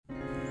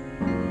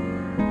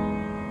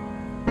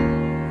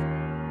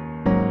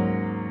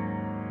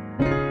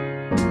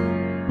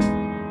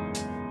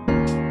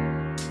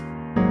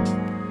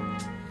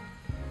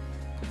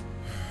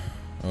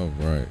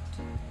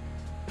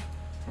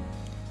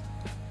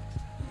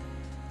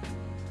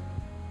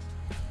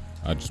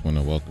I just want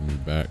to welcome you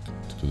back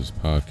to this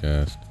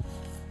podcast.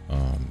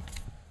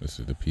 This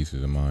is the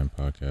Pieces of Mind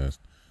podcast.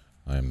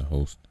 I am the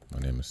host. My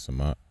name is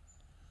Samat.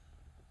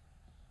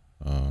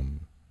 I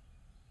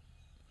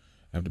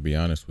have to be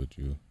honest with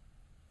you.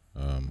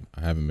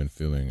 I haven't been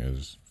feeling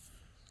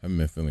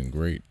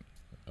great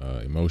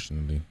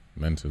emotionally,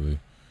 mentally.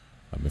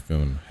 I've been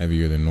feeling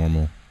heavier than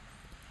normal.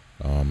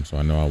 So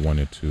I know I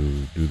wanted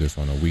to do this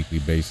on a weekly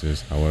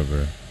basis.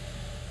 However,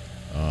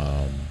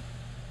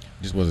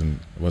 just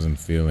wasn't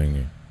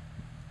feeling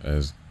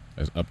as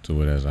up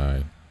to it as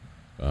I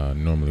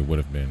normally would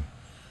have been,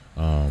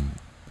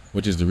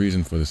 which is the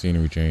reason for the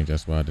scenery change.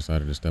 That's why I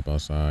decided to step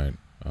outside,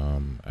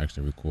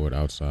 actually record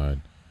outside,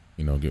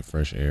 get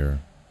fresh air.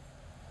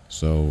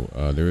 So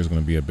there is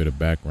going to be a bit of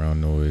background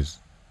noise,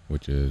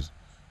 which is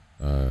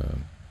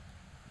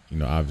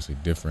obviously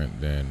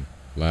different than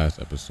last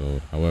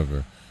episode.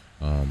 However,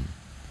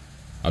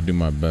 I'll do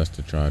my best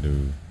to try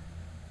to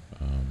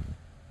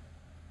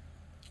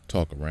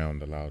talk around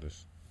the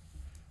loudest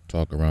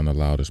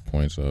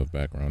points of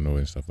background noise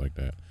and stuff like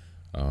that,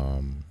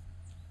 and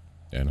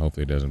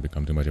hopefully it doesn't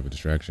become too much of a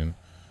distraction.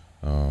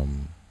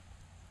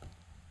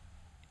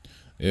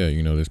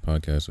 This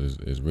podcast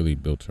is really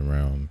built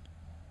around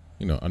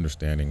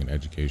understanding and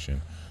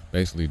education,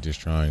 basically just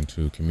trying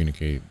to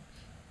communicate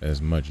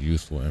as much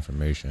useful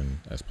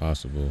information as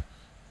possible,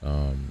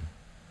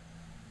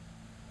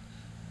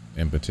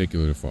 in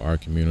particular for our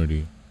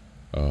community.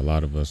 A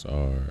lot of us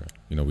are,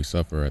 we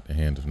suffer at the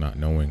hands of not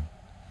knowing.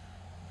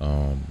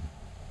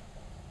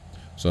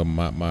 So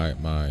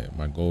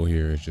my goal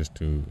here is just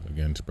to,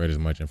 again, spread as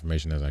much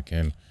information as I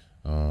can,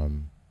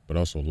 but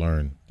also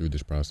learn through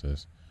this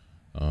process.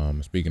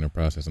 Speaking of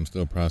process, I'm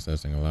still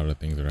processing a lot of the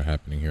things that are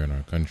happening here in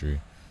our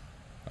country.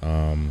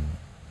 And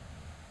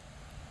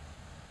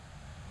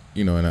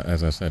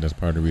as I said, that's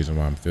part of the reason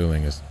why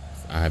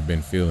I have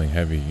been feeling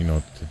heavy.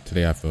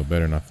 Today I feel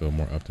better and I feel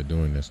more up to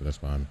doing this. So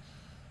that's why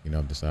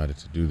I've decided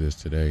to do this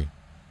today.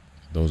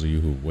 Those of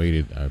you who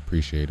waited, I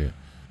appreciate it.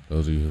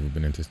 Those of you who have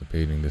been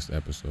anticipating this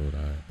episode,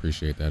 I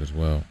appreciate that as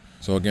well.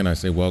 So again, I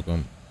say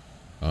welcome.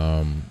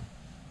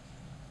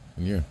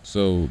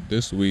 So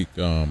this week,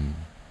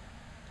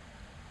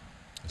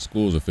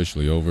 school's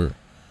officially over.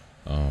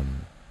 My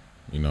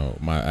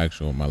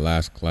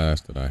last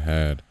class that I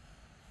had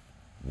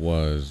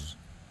was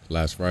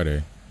last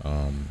Friday.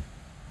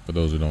 For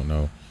those who don't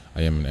know,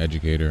 I am an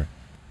educator.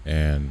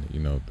 And,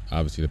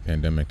 obviously the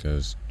pandemic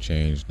has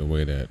changed the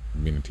way that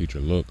being a teacher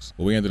looks.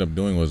 What we ended up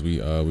doing was we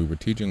were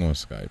teaching on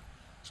Skype.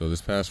 So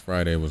this past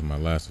Friday was my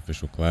last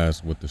official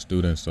class with the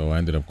students. So I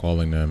ended up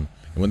calling them.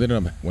 And what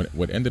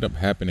ended up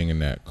happening in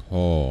that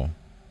call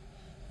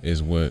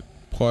is what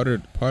part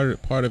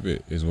of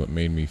it is what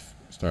made me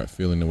start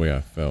feeling the way I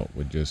felt,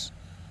 with just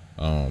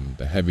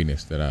the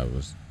heaviness that I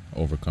was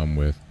overcome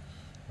with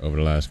over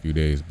the last few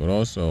days. But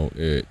also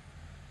it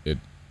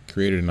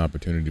created an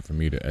opportunity for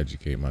me to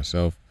educate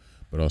myself,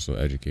 but also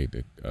educate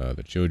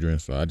the children.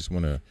 So I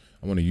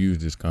want to use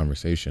this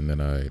conversation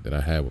that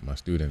I had with my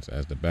students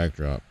as the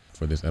backdrop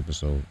for this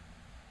episode.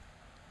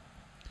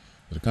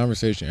 The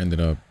conversation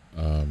ended up,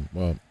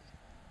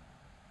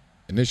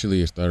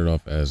 initially it started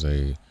off as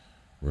a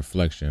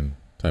reflection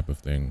type of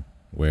thing,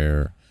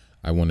 where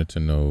I wanted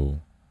to know,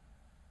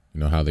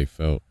 how they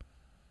felt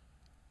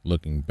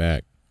looking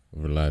back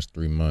over the last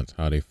 3 months,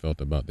 how they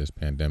felt about this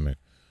pandemic,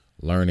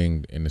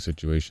 learning in a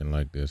situation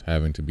like this,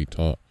 having to be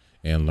taught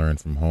and learn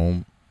from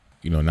home,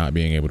 not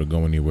being able to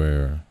go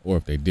anywhere, or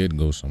if they did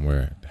go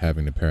somewhere,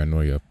 having the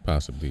paranoia of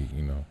possibly,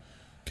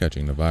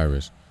 catching the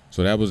virus.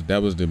 So that was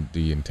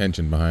the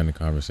intention behind the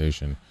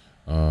conversation.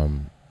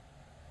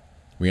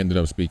 We ended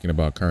up speaking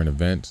about current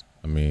events.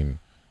 I mean,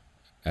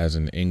 as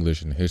an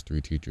English and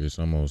history teacher, it's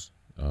almost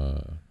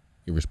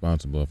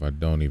irresponsible if I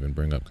don't even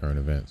bring up current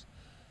events,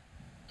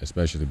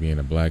 especially being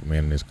a black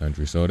man in this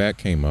country. So that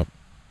came up.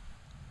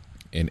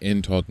 And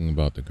in talking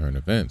about the current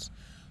events,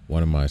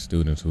 one of my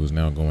students, who is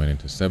now going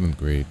into 7th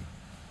grade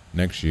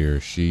next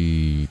year,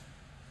 she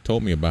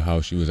told me about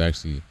how she was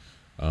actually,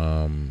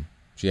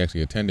 she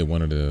attended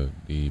one of the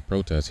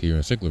protests here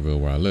in Sicklerville,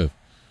 where I live,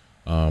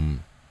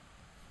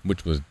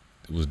 which was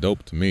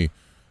dope to me,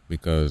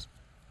 because,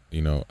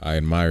 I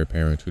admire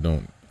parents who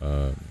don't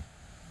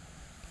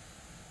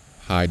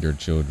hide their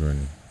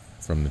children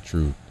from the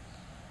truth.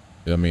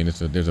 I mean,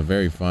 there's a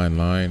very fine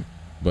line,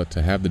 but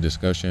to have the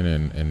discussion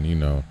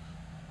and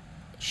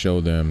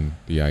show them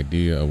the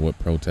idea of what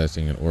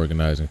protesting and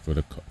organizing for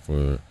the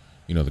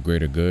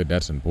greater good,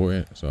 that's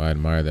important. So I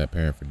admire that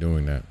parent for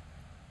doing that.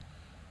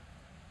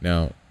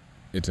 Now,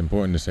 it's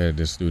important to say that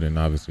this student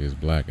obviously is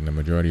black, and the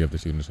majority of the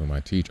students whom I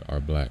teach are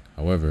black.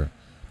 However,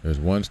 there's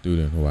one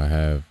student who I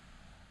have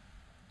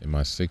in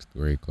my 6th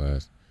grade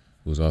class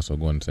who's also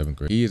going to 7th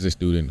grade. He is a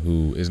student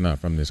who is not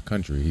from this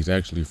country. He's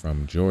actually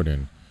from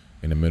Jordan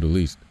in the Middle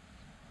East.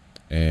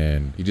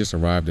 And he just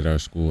arrived at our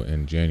school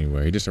in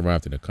January. He just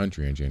arrived in the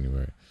country in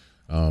January.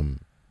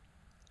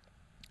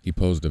 He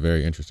posed a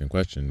very interesting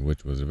question,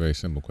 which was a very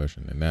simple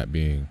question, and that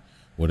being,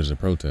 what is a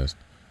protest?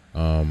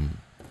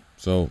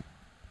 So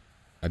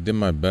I did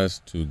my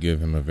best to give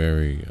him a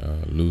very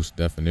loose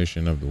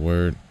definition of the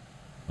word.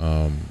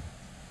 If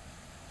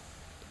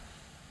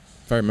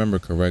I remember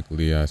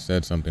correctly, I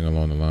said something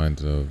along the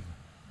lines of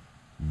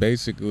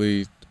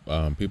basically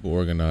people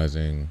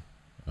organizing,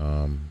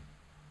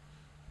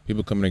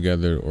 people coming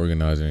together,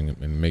 organizing,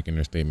 and making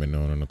their statement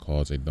known on a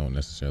cause they don't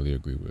necessarily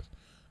agree with.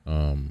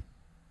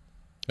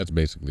 That's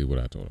basically what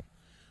I told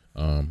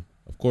him.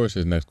 Of course,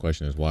 his next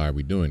question is, why are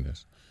we doing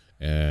this?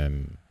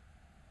 And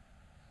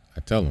I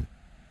tell him.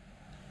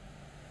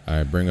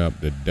 I bring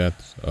up the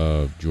deaths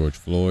of George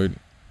Floyd.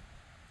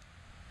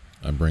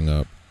 I bring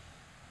up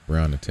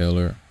Breonna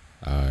Taylor.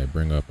 I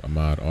bring up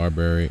Ahmaud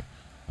Arbery.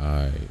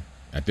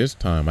 At this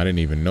time, I didn't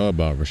even know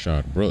about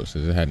Rayshard Brooks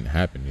because it hadn't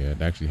happened yet.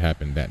 It actually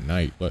happened that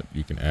night, but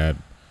you can add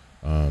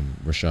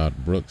Rayshard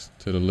Brooks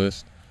to the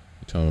list.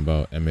 You tell them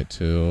about Emmett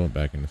Till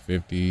back in the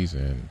 50s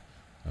and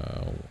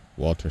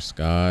Walter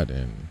Scott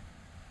and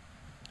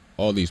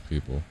all these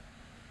people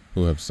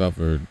who have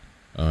suffered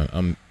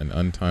an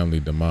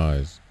untimely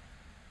demise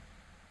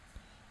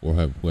or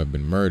who have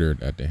been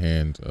murdered at the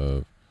hands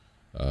of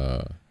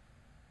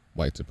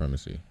white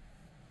supremacy.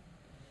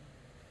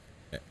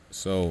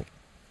 So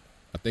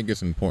I think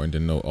it's important to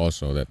note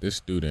also that this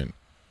student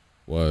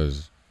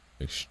was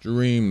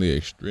extremely,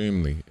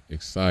 extremely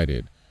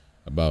excited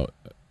about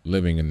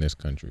living in this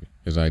country.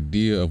 His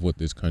idea of what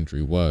this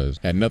country was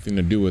had nothing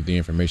to do with the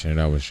information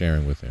that I was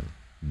sharing with him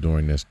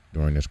during this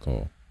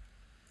call.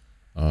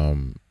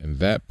 And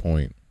that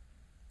point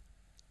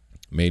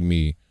made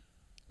me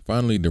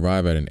finally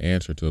derive at an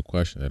answer to a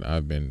question that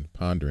I've been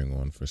pondering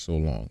on for so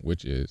long,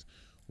 which is,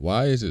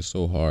 why is it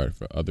so hard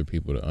for other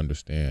people to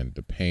understand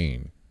the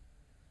pain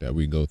that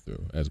we go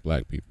through as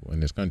black people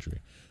in this country,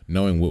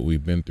 knowing what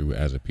we've been through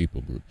as a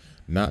people group?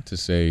 Not to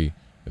say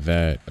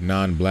that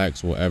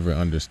non-blacks will ever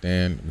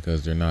understand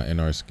because they're not in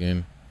our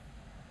skin.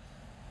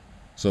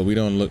 So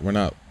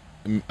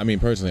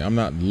personally, I'm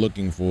not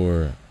looking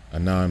for a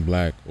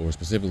non-black or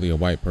specifically a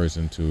white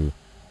person to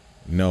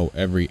know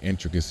every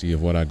intricacy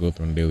of what I go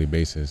through on a daily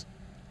basis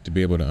to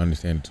be able to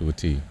understand it to a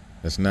T.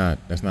 That's not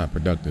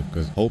productive,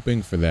 because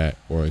hoping for that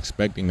or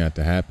expecting that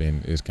to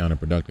happen is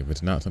counterproductive.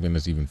 It's not something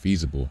that's even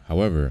feasible.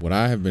 However, what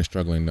I have been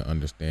struggling to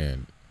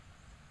understand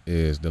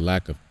is the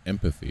lack of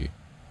empathy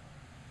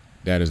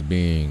that is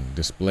being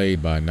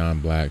displayed by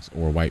non-blacks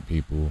or white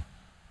people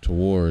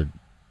toward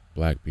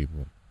black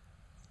people.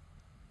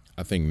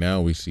 I think now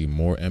we see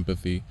more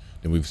empathy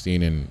than we've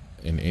seen in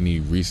any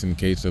recent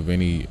case of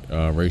any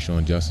racial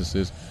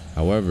injustices.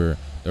 However,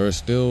 there are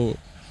still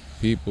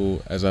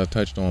people, as I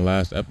touched on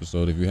last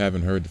episode. If you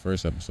haven't heard the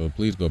first episode,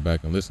 please go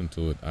back and listen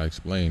to it. I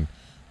explained,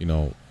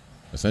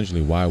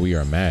 essentially why we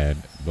are mad,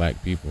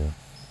 black people.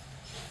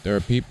 There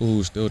are people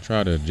who still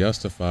try to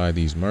justify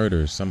these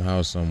murders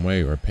somehow, some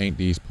way, or paint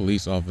these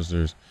police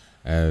officers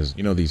as,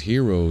 these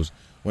heroes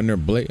when they're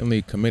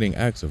blatantly committing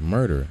acts of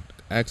murder,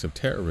 acts of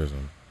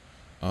terrorism.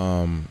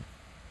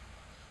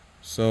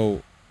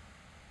 So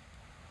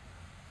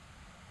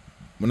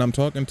when I'm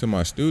talking to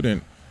my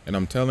student and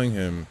I'm telling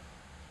him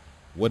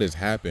what has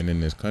happened in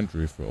this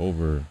country for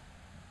over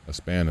a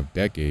span of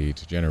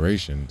decades,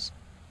 generations,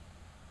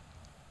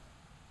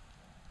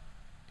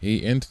 he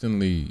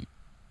instantly,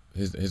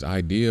 his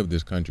idea of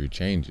this country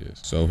changes.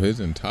 So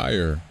his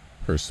entire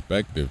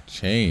perspective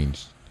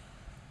changed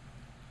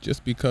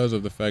just because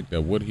of the fact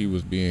that what he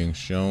was being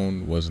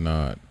shown was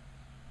not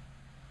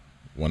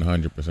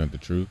 100% the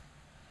truth.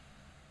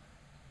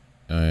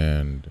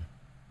 And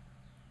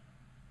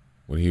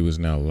what he was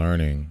now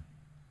learning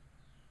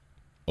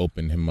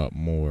opened him up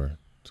more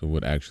to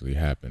what actually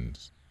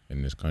happens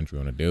in this country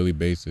on a daily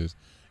basis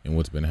and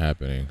what's been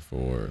happening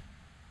for,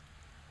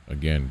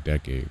 again,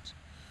 decades.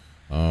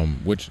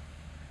 Which,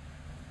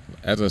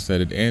 as I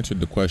said, it answered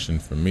the question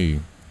for me,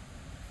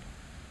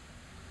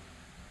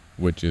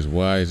 which is,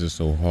 why is it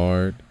so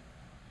hard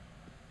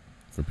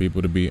for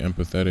people to be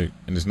empathetic?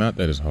 And it's not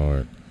that it's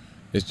hard.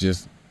 It's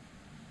just,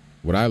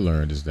 what I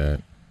learned is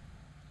that,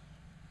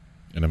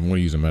 and I'm going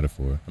to use a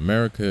metaphor,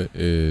 America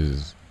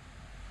it's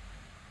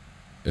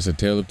a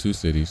tale of two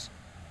cities,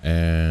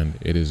 and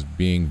it is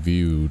being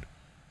viewed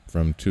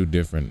from two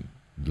different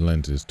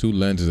lenses, two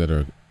lenses that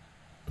are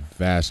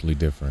vastly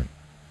different.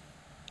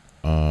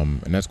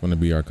 And that's going to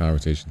be our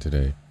conversation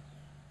today.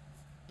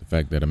 The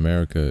fact that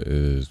America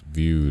is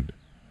viewed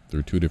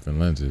through two different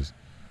lenses.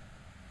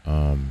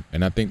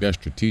 And I think that's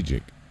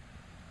strategic.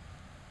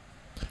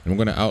 And I'm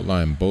going to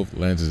outline both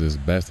lenses as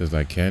best as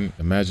I can.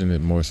 Imagine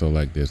it more so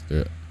like this.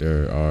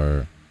 There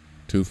are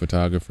two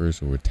photographers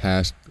who were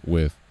tasked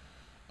with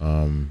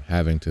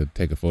having to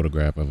take a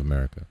photograph of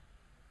America.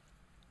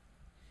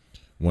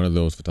 One of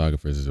those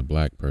photographers is a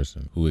black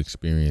person who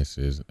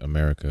experiences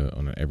America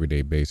on an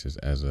everyday basis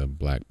as a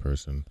black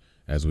person,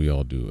 as we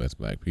all do as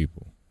black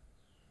people.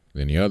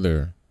 Then the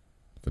other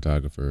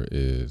photographer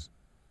is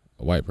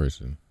a white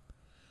person.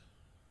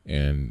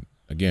 And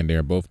again, they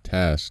are both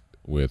tasked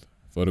with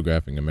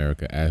photographing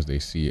America as they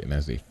see it and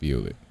as they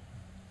feel it.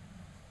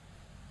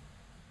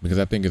 Because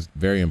I think it's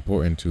very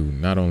important to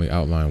not only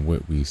outline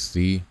what we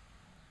see,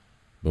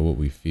 but what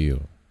we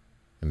feel.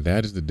 And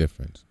that is the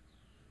difference.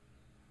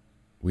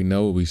 We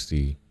know what we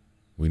see.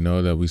 We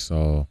know that we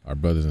saw our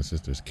brothers and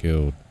sisters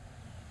killed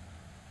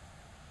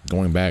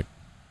going back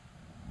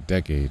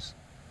decades.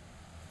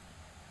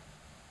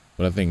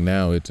 But I think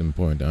now it's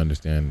important to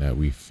understand that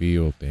we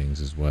feel things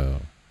as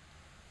well.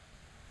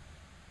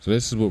 So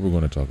this is what we're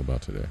going to talk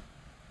about today.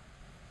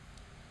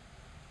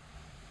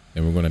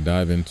 And we're going to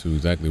dive into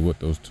exactly what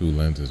those two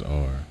lenses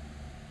are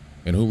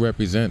and who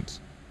represents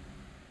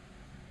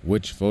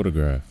which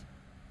photograph.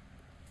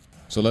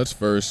 So let's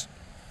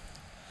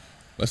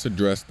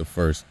address the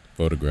first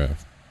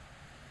photograph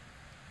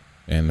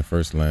and the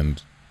first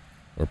lens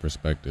or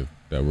perspective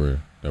that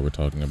we're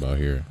talking about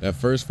here. That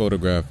first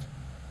photograph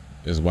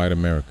is white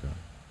America.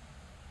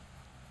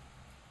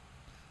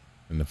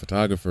 And the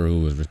photographer who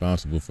was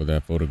responsible for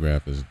that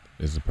photograph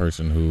is a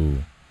person who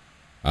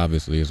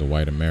obviously is a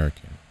white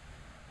American.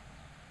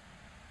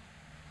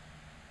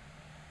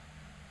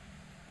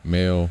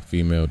 Male,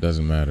 female,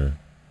 doesn't matter.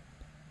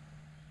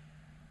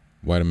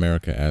 White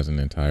America as an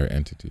entire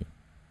entity.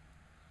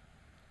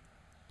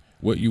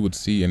 What you would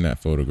see in that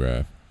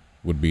photograph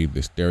would be the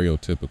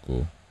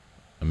stereotypical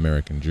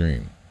American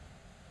dream,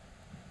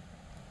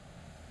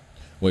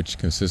 which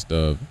consists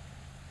of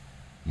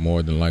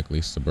more than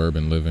likely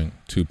suburban living,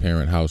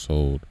 two-parent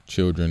household,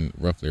 children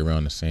roughly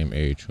around the same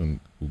age who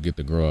get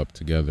to grow up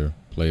together,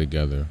 play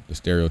together, the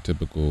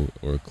stereotypical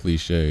or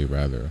cliche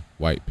rather,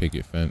 white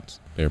picket fence.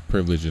 They're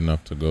privileged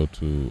enough to go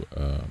to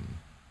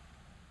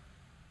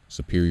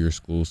superior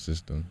school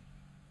system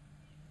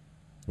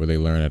where they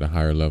learn at a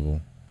higher level,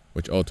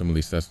 which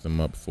ultimately sets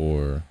them up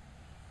for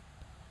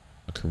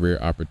a career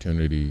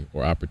opportunity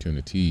or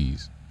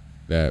opportunities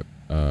that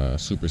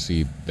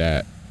supersede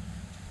that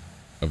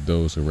of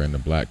those who were in the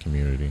black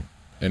community.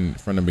 And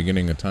from the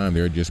beginning of time,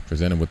 they're just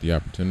presented with the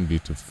opportunity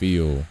to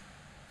feel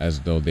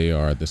as though they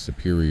are the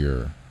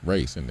superior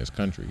race in this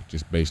country,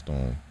 just based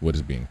on what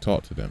is being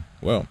taught to them.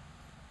 Well,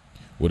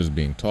 what is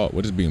being taught,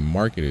 what is being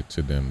marketed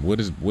to them, what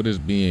is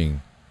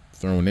being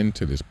thrown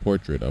into this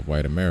portrait of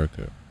white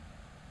America.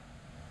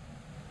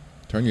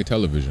 Turn your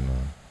television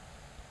on.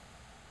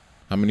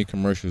 How many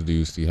commercials do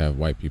you see have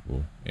white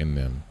people in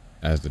them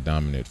as the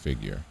dominant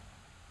figure?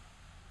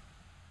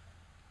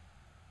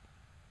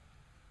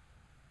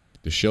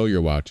 The show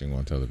you're watching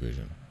on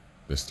television,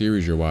 the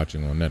series you're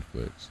watching on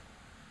Netflix,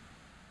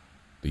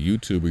 the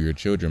YouTuber your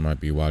children might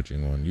be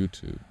watching on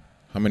YouTube,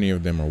 how many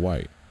of them are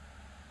white?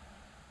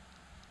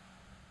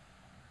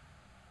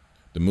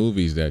 The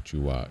movies that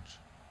you watch,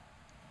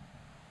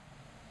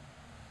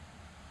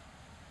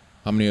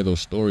 how many of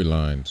those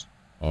storylines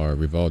are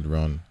revolved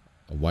around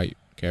a white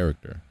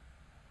character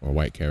or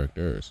white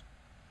characters?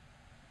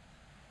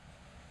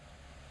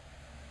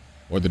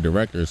 Or the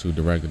directors who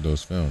directed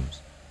those films,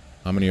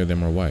 how many of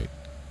them are white?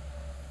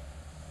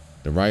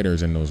 The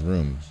writers in those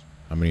rooms,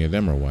 how many of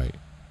them are white?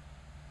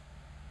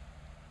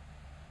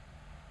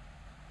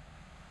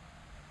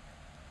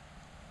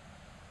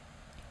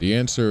 The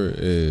answer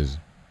is,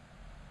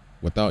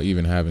 without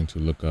even having to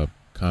look up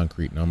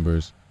concrete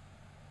numbers,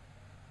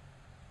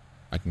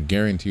 I can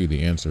guarantee you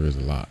the answer is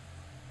a lot.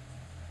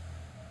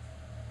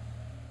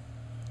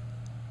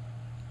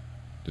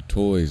 The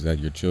toys that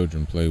your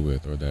children play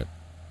with, or that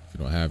if you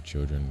don't have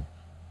children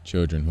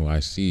who I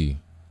see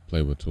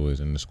play with toys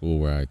in the school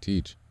where I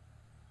teach,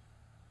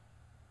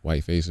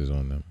 white faces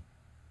on them.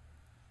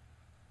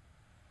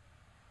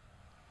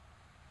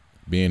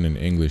 Being an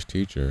English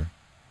teacher,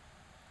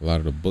 a lot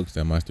of the books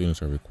that my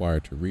students are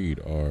required to read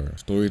are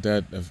stories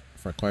that,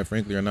 quite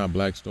frankly, are not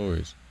black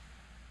stories.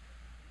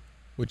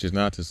 Which is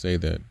not to say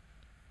that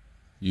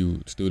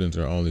you students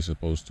are only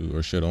supposed to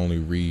or should only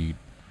read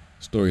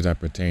stories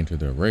that pertain to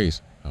their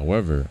race.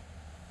 However,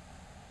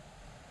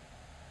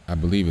 I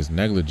believe it's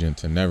negligent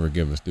to never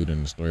give a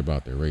student a story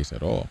about their race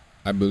at all.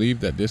 I believe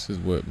that this is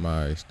what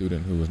my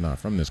student who was not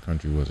from this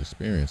country was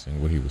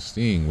experiencing. What he was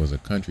seeing was a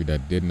country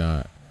that did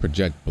not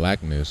project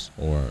blackness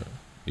or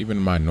even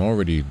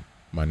minority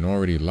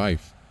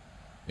life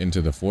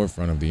into the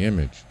forefront of the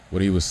image.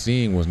 What he was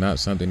seeing was not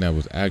something that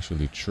was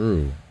actually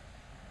true.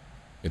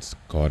 It's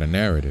called a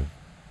narrative.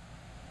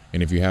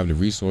 And if you have the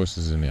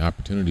resources and the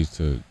opportunities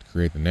to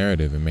create the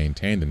narrative and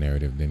maintain the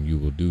narrative, then you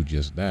will do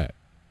just that.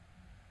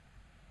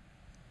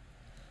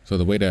 So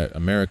the way that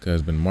America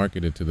has been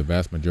marketed to the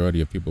vast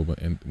majority of people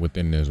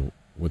within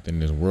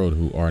this world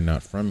who are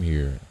not from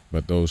here,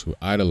 but those who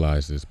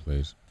idolize this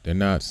place, they're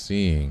not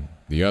seeing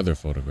the other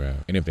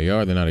photograph. And if they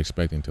are, they're not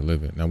expecting to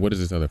live it. Now, what is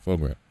this other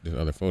photograph?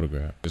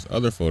 This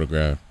other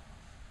photograph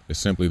is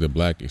simply the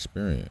black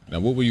experience. Now,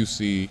 what will you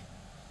see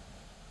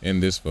in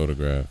this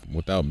photograph?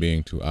 Without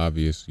being too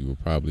obvious, you will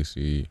probably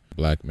see a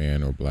black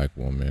man or black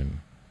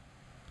woman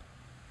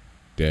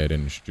dead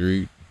in the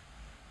street,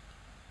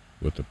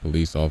 with a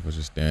police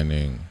officer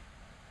standing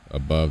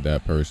above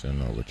that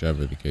person, or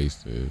whichever the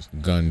case is,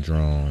 gun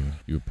drawn.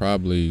 You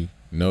probably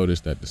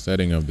notice that the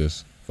setting of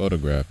this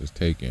photograph is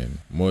taken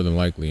more than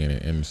likely in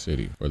an inner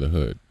city or the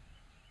hood.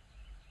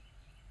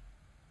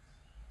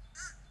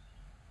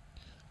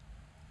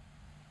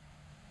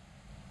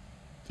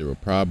 There will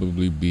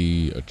probably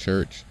be a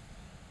church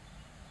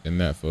in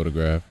that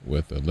photograph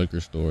with a liquor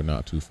store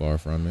not too far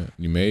from it.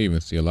 You may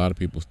even see a lot of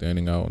people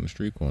standing out on the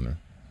street corner.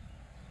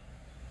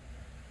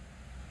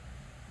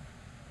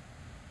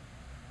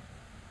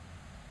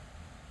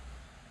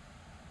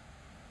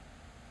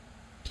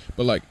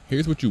 But like,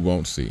 here's what you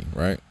won't see,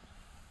 right?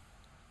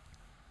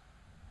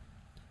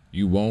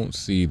 You won't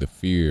see the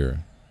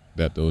fear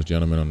that those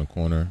gentlemen on the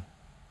corner,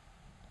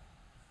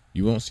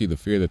 you won't see the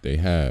fear that they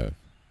have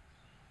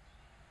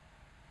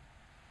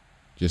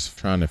just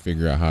trying to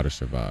figure out how to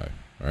survive,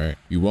 right?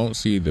 You won't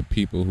see the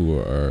people who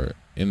are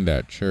in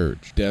that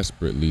church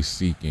desperately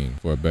seeking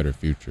for a better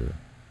future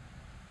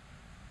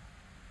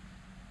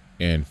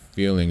and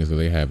feeling as though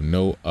they have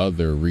no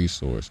other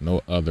resource,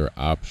 no other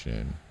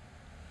option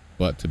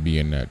but to be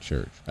in that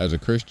church. As a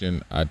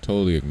Christian, I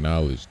totally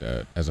acknowledge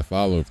that. As a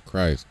follower of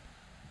Christ,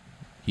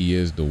 he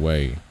is the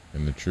way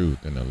and the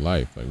truth and the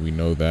life. Like, we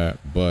know that,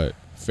 but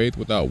faith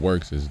without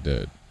works is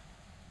dead.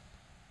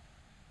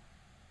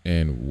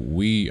 And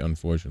we,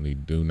 unfortunately,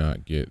 do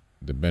not get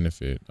the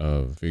benefit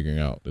of figuring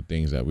out the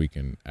things that we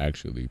can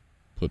actually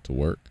put to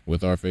work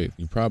with our faith.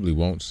 You probably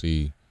won't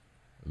see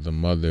the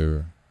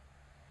mother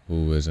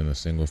who is in a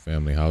single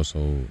family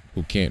household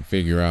who can't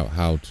figure out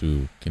how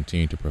to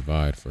continue to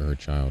provide for her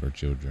child or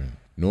children.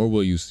 Nor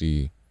will you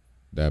see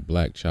that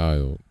black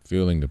child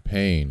feeling the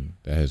pain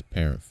that his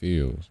parent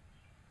feels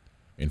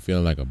and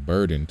feeling like a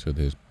burden to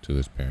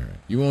his parent.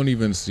 You won't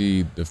even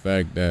see the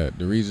fact that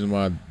the reason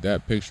why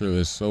that picture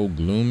is so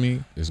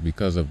gloomy is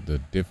because of the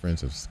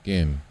difference of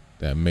skin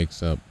that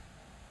makes up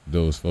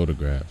those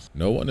photographs.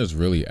 No one is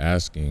really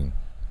asking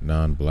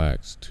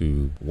non-blacks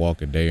to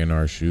walk a day in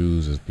our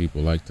shoes, as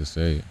people like to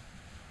say,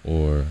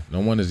 or no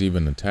one is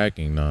even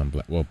attacking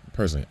non-black. Well,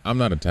 personally, I'm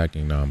not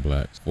attacking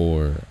non-blacks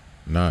for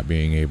not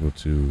being able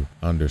to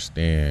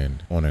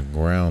understand on a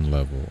ground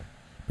level,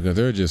 because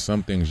there are just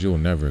some things you'll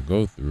never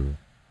go through.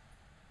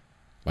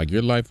 Like,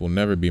 your life will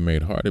never be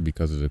made harder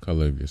because of the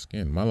color of your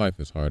skin. My life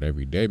is hard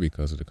every day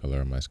because of the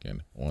color of my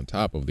skin, on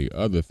top of the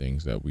other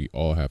things that we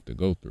all have to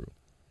go through.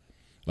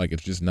 Like,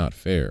 it's just not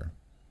fair.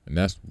 And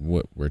that's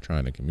what we're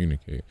trying to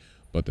communicate.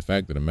 But the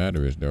fact of the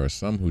matter is, there are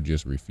some who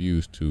just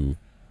refuse to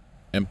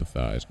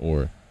empathize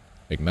or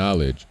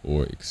acknowledge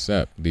or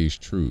accept these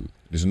truths.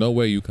 There's no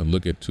way you can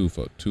look at two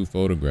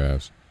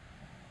photographs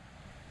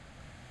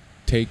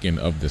taken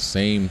of the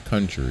same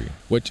country,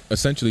 which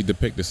essentially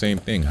depict the same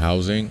thing: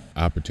 housing,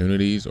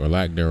 opportunities or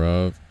lack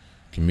thereof,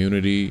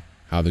 community,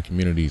 how the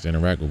communities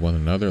interact with one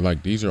another.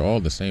 Like, these are all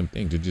the same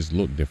things, they just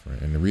look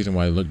different. And the reason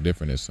why they look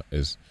different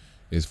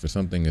is for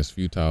something as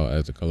futile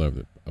as the color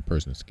of a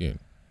person's skin.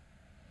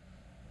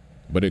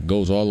 But it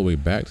goes all the way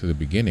back to the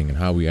beginning and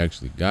how we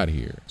actually got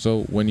here.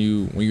 So when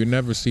you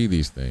never see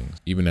these things,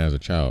 even as a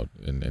child,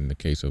 in the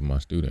case of my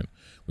student,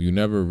 when you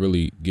never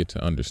really get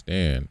to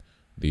understand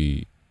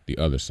the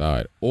other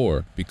side,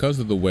 or because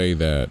of the way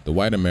that the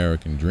white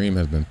American dream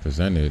has been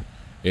presented,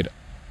 it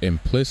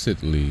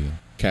implicitly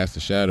casts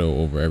a shadow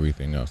over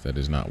everything else that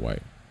is not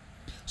white.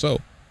 So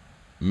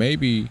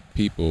maybe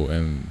people,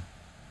 and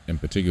in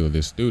particular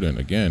this student,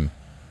 again,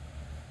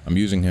 I'm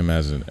using him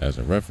as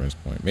a reference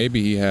point.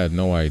 Maybe he had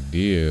no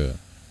idea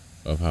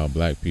of how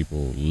black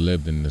people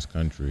lived in this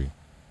country,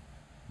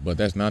 but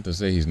that's not to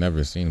say he's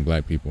never seen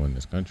black people in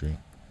this country,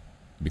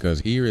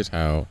 because here is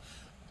how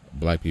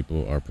black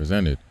people are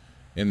presented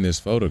in this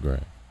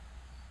photograph,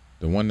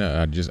 the one that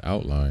I just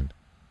outlined.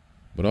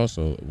 But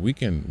also, we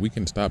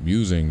can stop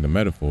using the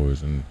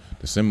metaphors and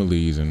the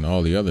similes and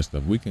all the other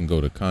stuff. We can go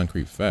to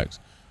concrete facts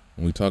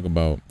when we talk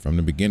about, from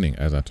the beginning,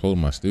 as I told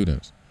my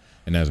students,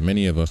 and as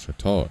many of us are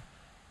taught.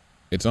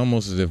 It's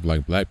almost as if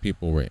like black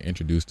people were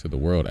introduced to the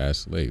world as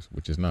slaves,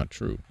 which is not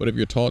true. But if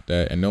you're taught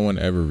that and no one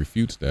ever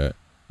refutes that,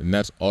 then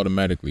that's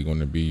automatically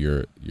going to be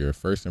your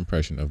first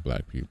impression of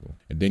black people.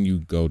 And then you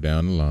go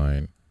down the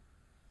line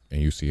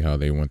and you see how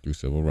they went through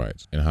civil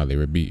rights and how they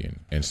were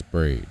beaten and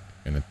sprayed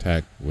and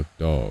attacked with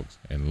dogs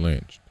and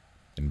lynched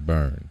and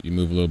burned. You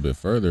move a little bit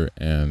further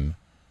and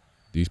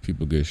these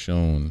people get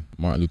shown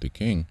Martin Luther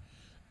King,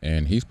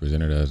 and he's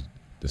presented as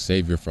the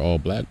savior for all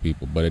black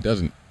people, but it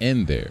doesn't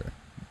end there.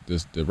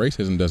 The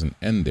racism doesn't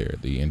end there.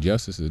 The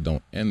injustices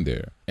don't end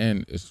there.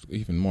 And it's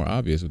even more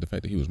obvious with the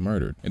fact that he was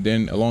murdered. And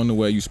then along the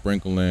way, you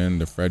sprinkle in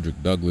the Frederick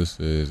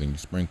Douglasses, and you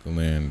sprinkle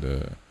in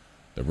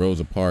the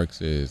Rosa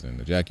Parkses and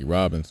the Jackie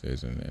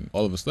Robinses, and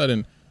all of a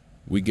sudden,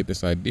 we get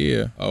this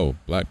idea, oh,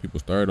 black people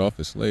started off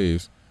as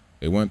slaves.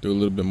 They went through a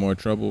little bit more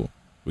trouble.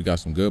 We got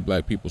some good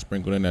black people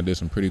sprinkled in that did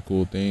some pretty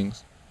cool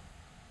things.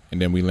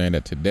 And then we land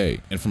at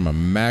today. And from a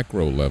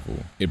macro level,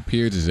 it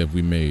appears as if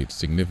we made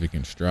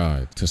significant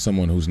strides to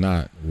someone who's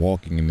not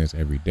walking in this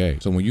every day.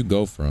 So when you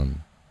go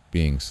from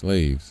being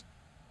slaves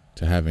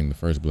to having the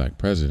first black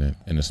president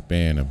in a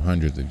span of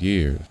hundreds of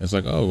years, it's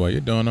like, oh, well, you're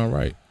doing all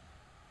right.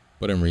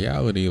 But in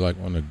reality, like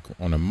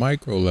on a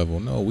micro level,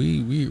 no,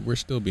 we're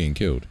still being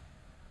killed.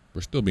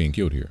 We're still being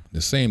killed here.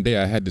 The same day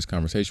I had this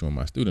conversation with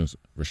my students,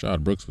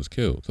 Rashad Brooks was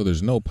killed. So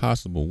there's no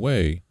possible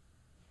way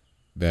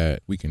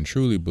that we can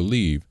truly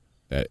believe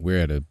that we're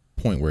at a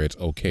point where it's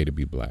okay to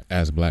be black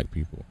as black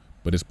people,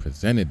 but it's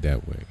presented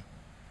that way.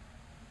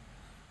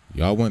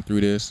 Y'all went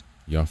through this.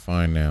 Y'all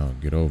fine now.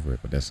 Get over it.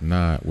 But that's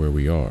not where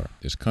we are.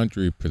 This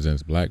country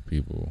presents black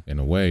people in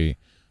a way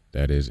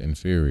that is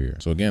inferior.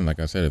 So again, like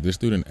I said, if this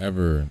student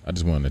ever, I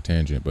just went on a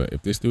tangent, but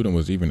if this student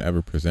was even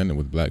ever presented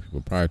with black people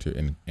prior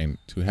to and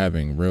to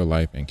having real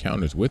life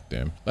encounters with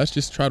them, let's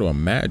just try to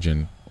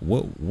imagine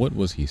what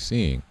was he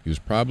seeing? He was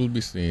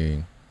probably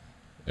seeing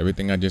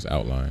everything I just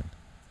outlined,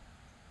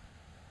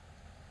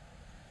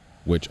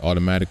 which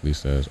automatically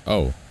says,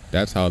 oh,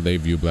 that's how they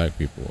view black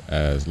people,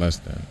 as less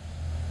than.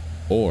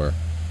 Or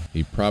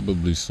he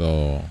probably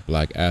saw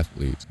black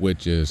athletes,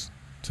 which is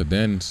to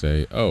then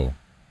say, oh,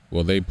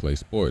 well, they play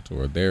sports,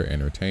 or they're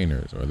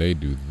entertainers, or they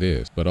do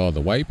this. But all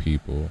the white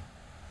people,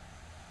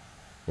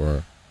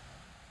 or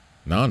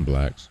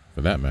non-blacks for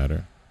that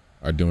matter,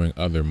 are doing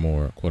other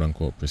more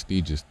quote-unquote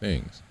prestigious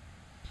things,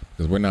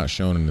 because we're not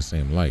shown in the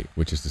same light,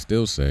 which is to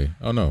still say,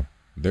 oh no,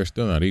 they're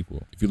still not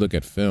equal. If you look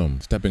at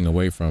film, stepping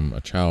away from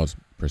a child's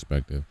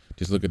perspective,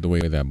 just look at the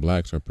way that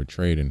blacks are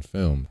portrayed in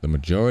film. The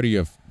majority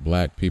of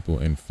black people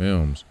in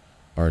films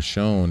are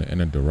shown in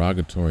a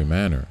derogatory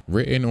manner,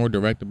 written or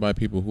directed by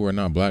people who are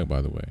not black,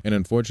 by the way. And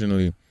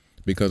unfortunately,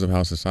 because of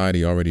how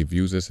society already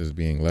views us as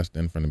being less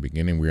than from the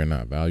beginning, we are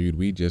not valued.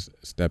 We just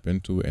step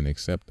into it and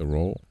accept the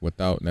role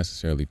without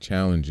necessarily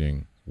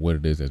challenging what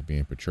it is that's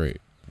being portrayed,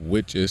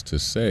 which is to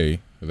say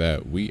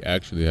that we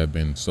actually have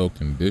been so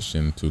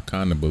conditioned to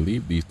kind of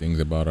believe these things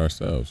about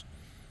ourselves.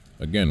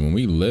 Again, when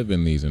we live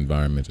in these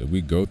environments, if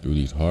we go through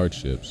these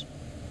hardships,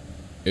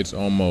 it's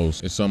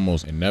almost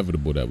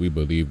inevitable that we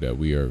believe that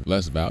we are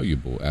less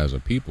valuable as a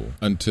people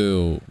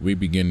until we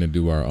begin to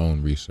do our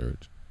own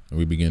research and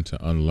we begin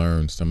to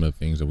unlearn some of the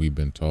things that we've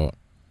been taught,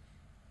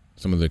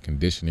 some of the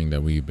conditioning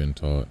that we've been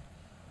taught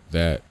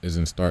that is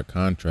in stark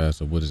contrast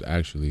of what is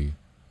actually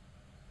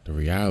the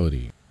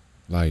reality.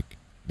 Like,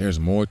 there's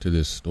more to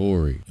this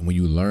story. And when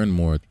you learn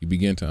more, you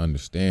begin to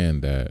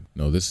understand that,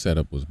 no, this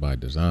setup was by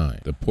design.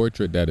 The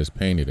portrait that is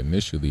painted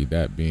initially,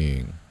 that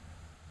being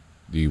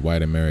the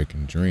white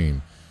American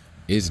dream,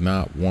 is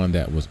not one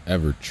that was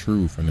ever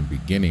true from the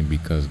beginning,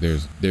 because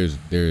there's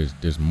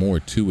more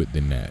to it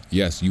than that.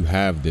 Yes, you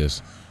have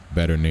this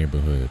better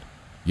neighborhood.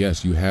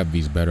 Yes, you have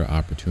these better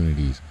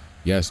opportunities.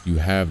 Yes, you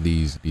have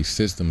these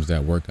systems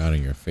that work out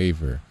in your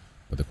favor.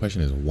 But the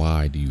question is,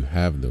 why do you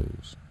have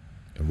those?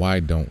 And why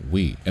don't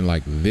we? And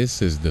like,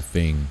 this is the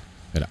thing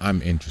that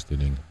I'm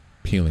interested in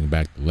peeling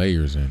back the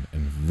layers in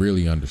and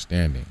really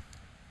understanding.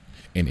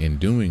 And in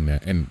doing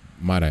that, and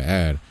might I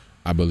add,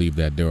 I believe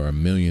that there are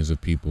millions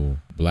of people,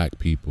 black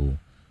people,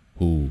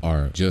 who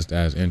are just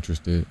as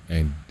interested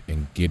in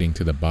getting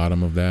to the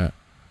bottom of that.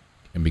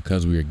 And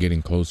because we are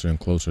getting closer and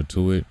closer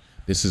to it,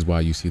 this is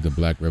why you see the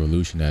black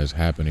revolution that is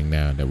happening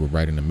now, that we're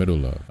right in the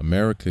middle of.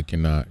 America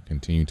cannot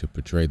continue to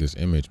portray this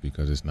image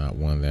because it's not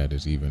one that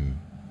is even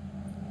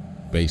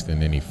based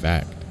in any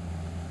fact.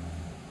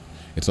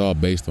 It's all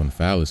based on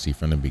fallacy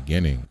from the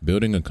beginning.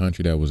 Building a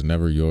country that was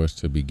never yours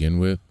to begin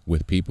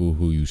with people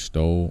who you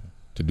stole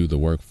to do the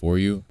work for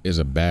you, is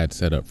a bad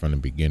setup from the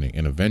beginning.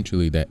 And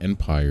eventually that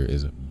empire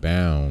is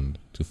bound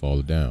to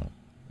fall down.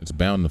 It's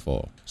bound to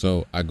fall.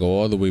 So I go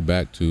all the way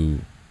back to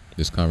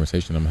this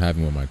conversation I'm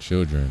having with my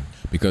children,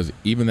 because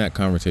even that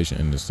conversation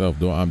in itself,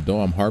 though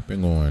I'm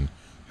harping on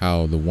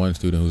how the one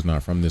student who's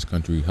not from this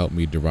country helped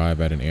me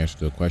derive at an answer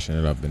to a question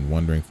that I've been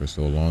wondering for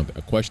so long,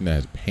 a question that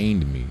has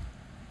pained me.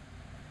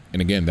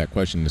 And again, that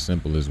question is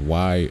simple: is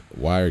why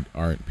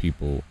aren't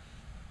people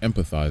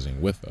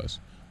empathizing with us?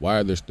 Why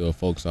are there still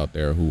folks out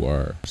there who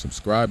are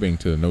subscribing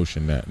to the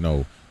notion that,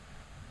 no,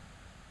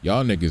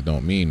 y'all niggas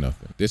don't mean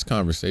nothing? This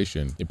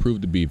conversation, it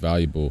proved to be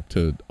valuable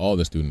to all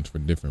the students for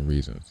different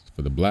reasons.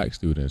 For the black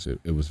students,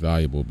 it was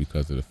valuable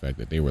because of the fact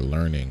that they were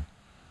learning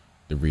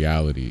the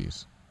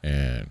realities,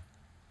 and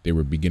they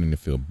were beginning to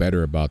feel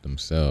better about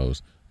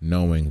themselves,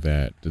 knowing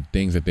that the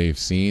things that they've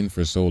seen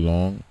for so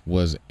long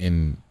was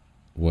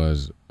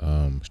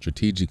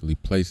strategically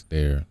placed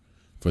there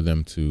for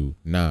them to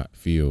not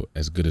feel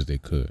as good as they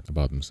could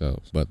about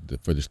themselves. But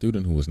for the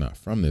student who was not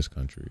from this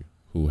country,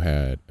 who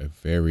had a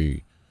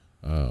very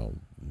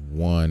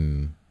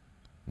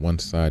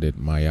one-sided,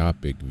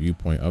 myopic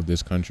viewpoint of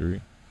this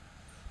country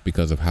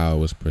because of how it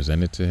was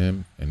presented to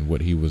him and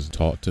what he was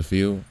taught to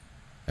feel,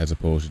 as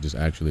opposed to just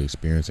actually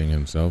experiencing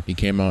himself, he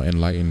came out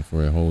enlightened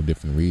for a whole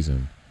different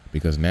reason.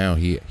 Because now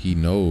he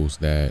knows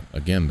that,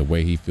 again, the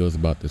way he feels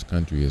about this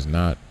country is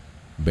not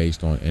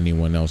based on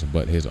anyone else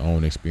but his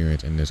own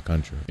experience in this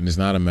country. And it's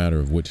not a matter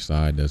of which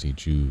side does he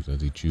choose. Does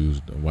he choose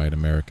the white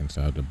American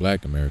side, the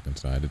black American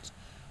side? It's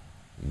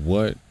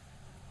what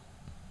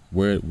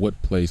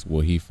place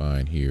will he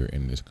find here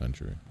in this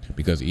country?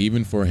 Because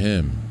even for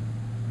him,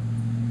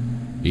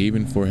 he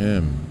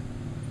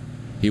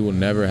will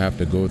never have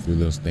to go through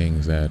those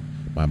things that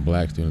my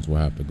black students will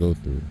have to go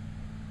through.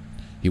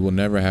 He will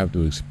never have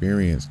to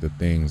experience the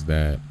things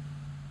that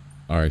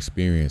are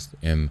experienced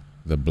in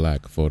the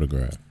black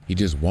photograph. He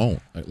just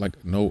won't.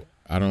 Like, no,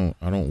 I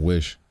don't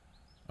wish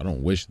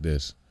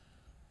this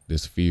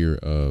fear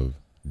of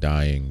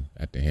dying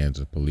at the hands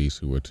of police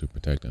who are to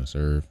protect and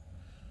serve.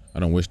 I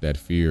don't wish that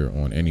fear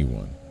on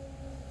anyone.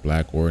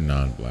 black or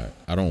non-black.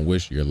 I don't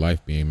wish your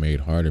life being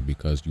made harder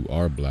because you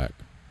are black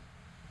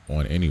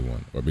on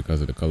anyone, or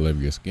because of the color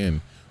of your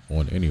skin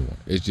on anyone.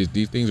 It's just,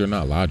 these things are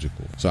not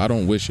logical. So I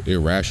don't wish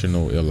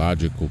irrational,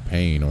 illogical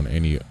pain on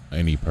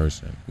any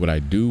person. What I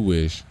do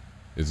wish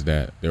is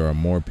that there are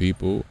more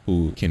people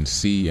who can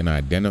see and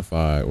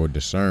identify or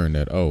discern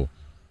that, oh,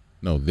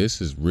 no,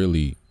 this is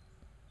really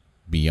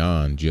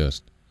beyond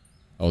just,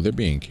 oh, they're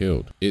being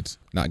killed. It's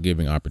not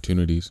giving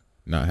opportunities,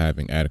 not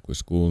having adequate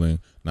schooling,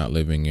 not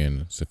living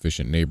in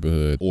sufficient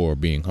neighborhood, or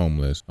being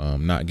homeless,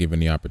 not given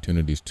the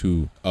opportunities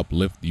to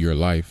uplift your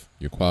life,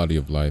 your quality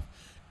of life.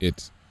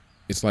 It's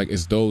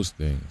those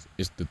things.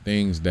 It's the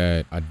things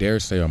that I dare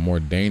say are more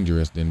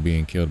dangerous than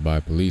being killed by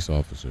a police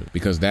officer,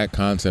 because that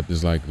concept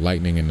is like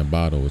lightning in the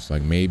bottle. It's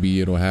like, maybe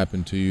it'll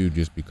happen to you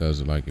just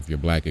because, like, if you're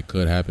black, it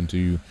could happen to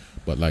you,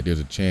 but like there's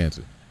a chance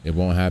it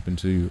won't happen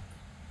to you.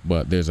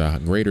 But there's a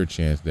greater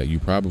chance that you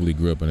probably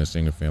grew up in a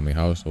single family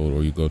household,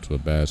 or you go to a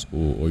bad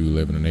school, or you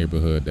live in a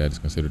neighborhood that is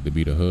considered to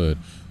be the hood,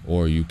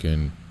 or you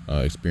can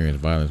experience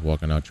violence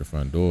walking out your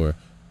front door,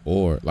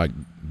 or like,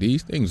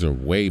 these things are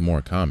way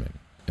more common.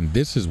 And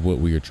this is what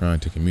we are trying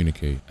to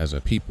communicate as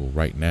a people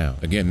right now.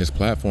 Again, this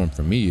platform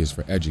for me is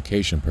for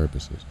education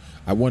purposes.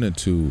 I wanted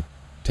to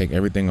take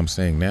everything I'm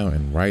saying now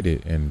and write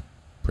it and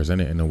present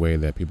it in a way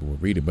that people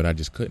would read it, but I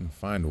just couldn't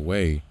find a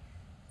way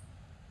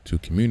to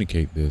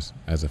communicate this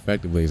as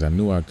effectively as I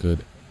knew I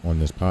could on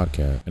this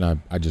podcast. And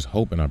I just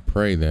hope and I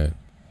pray that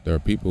there are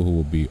people who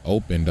will be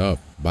opened up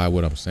by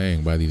what I'm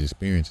saying, by these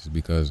experiences,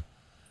 because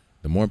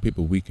the more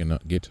people we can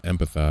get to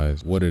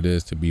empathize what it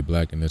is to be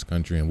black in this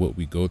country and what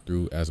we go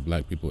through as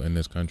black people in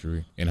this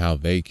country, and how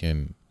they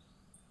can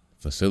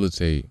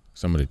facilitate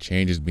some of the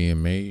changes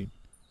being made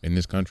in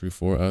this country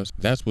for us,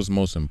 that's what's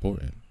most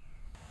important.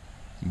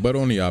 But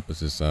on the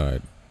opposite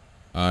side,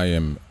 I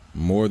am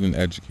more than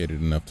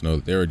educated enough to know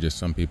that there are just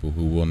some people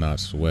who will not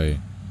sway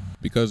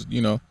because,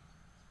 you know,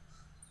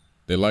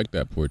 they like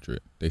that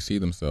portrait. They see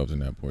themselves in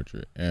that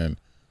portrait. And,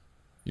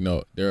 you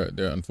know,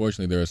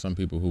 unfortunately, there are some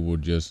people who will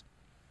just,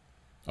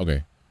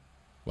 okay,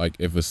 like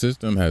if a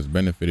system has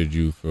benefited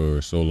you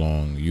for so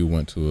long, you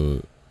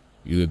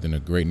lived in a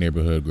great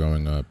neighborhood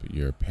growing up,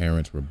 your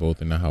parents were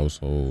both in the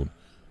household,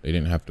 they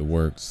didn't have to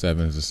work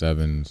 7s to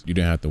 7s, you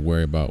didn't have to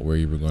worry about where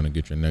you were going to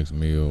get your next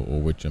meal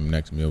or what your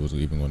next meal was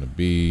even going to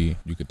be.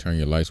 You could turn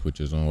your light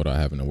switches on without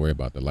having to worry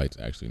about the lights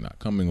actually not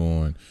coming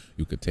on.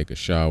 You could take a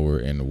shower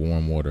in the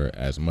warm water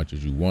as much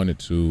as you wanted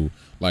to.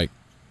 Like,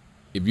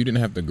 if you didn't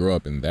have to grow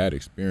up in that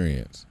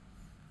experience,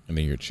 and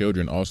then your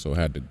children also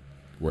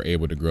were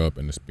able to grow up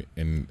in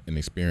an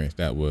experience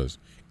that was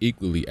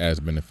equally as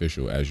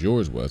beneficial as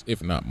yours was,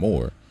 if not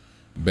more,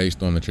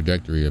 based on the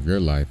trajectory of your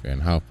life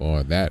and how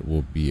far that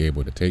will be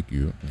able to take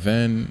you,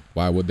 then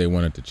why would they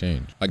want it to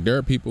change? Like, there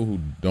are people who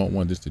don't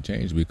want this to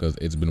change because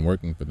it's been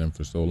working for them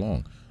for so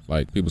long.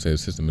 Like, people say the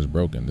system is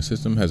broken. The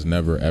system has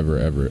never, ever,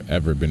 ever,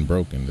 ever been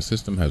broken. The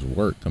system has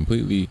worked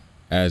completely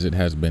as it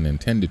has been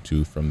intended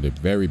to from the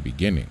very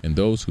beginning. And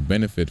those who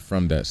benefit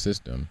from that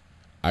system,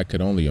 I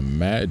could only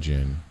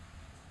imagine,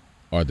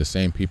 are the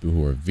same people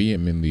who are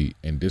vehemently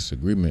in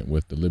disagreement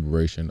with the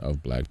liberation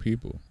of black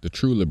people, the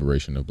true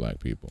liberation of black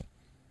people.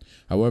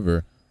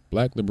 However,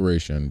 black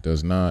liberation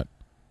does not,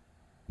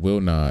 will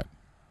not,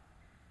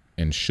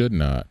 and should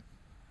not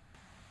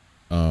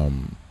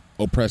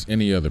oppress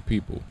any other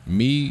people.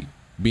 Me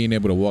being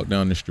able to walk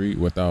down the street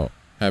without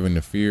having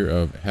the fear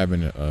of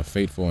having a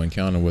fateful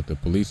encounter with a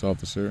police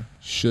officer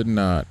should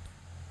not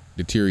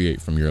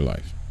deteriorate from your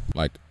life.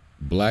 Like,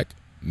 black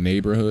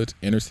neighborhoods,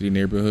 inner city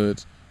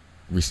neighborhoods,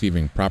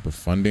 receiving proper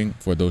funding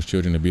for those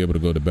children to be able to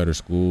go to better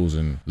schools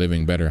and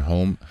living better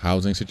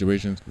housing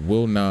situations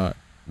will not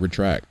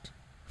retract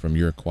from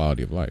your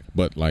quality of life.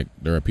 But like,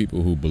 there are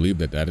people who believe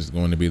that is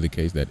going to be the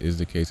case, that is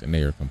the case, and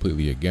they are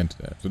completely against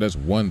that. So that's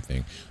one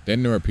thing.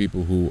 Then there are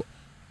people who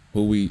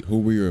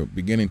we are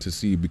beginning to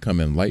see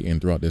become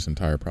enlightened throughout this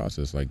entire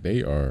process. Like,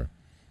 they are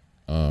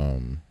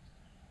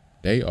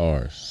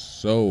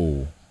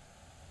so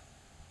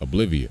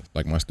oblivious.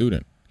 Like my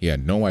student, he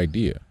had no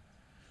idea.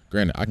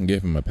 Granted, I can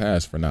give him a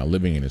pass for not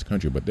living in this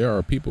country, but there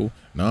are people,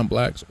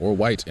 non-blacks or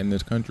whites in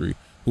this country,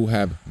 who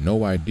have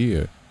no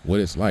idea what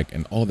it's like,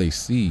 and all they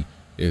see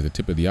is the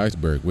tip of the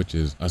iceberg, which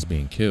is us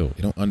being killed.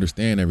 They don't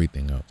understand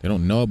everything else. They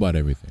don't know about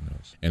everything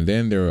else. And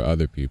then there are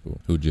other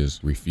people who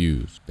just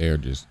refuse. They are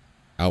just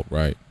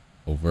outright,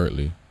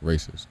 overtly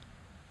racist.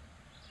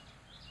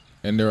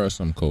 And there are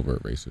some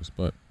covert racists,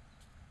 but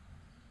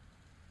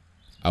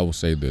I will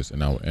say this,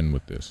 and I will end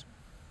with this.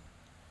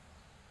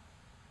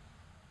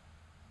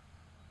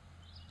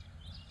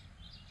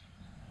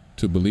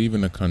 To believe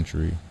in a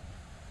country,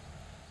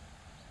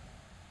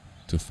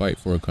 to fight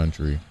for a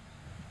country,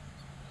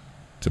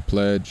 to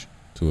pledge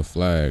to a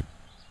flag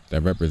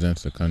that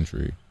represents a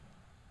country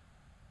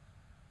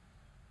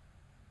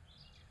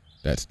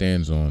that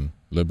stands on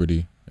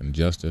liberty and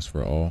justice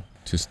for all,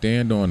 to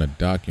stand on a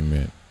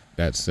document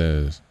that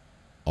says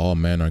all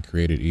men are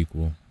created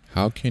equal,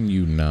 how can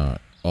you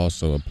not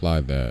also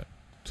apply that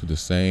to the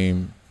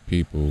same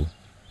people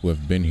who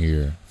have been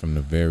here from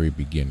the very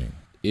beginning?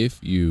 if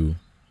you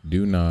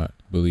do not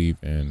believe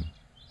in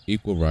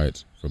equal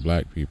rights for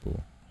black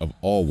people of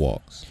all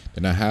walks,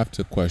 then I have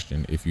to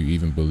question if you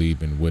even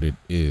believe in what it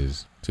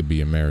is to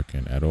be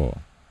American at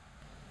all.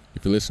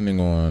 If you're listening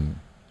on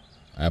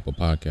Apple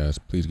Podcasts,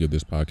 please give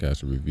this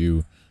podcast a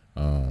review,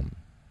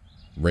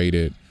 rate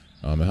it.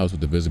 It helps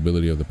with the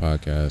visibility of the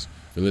podcast.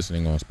 If you're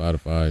listening on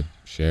Spotify,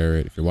 share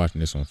it. If you're watching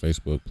this on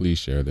Facebook, please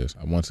share this.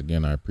 Once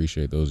again, I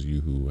appreciate those of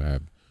you who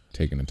have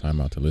taken the time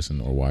out to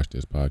listen or watch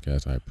this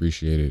podcast. I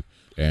appreciate it.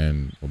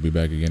 And we'll be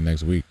back again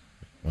next week.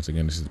 Once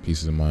again, this is the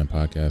Pieces of Mind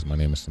podcast. My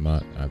name is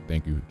Samat. I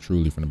thank you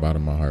truly from the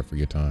bottom of my heart for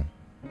your time.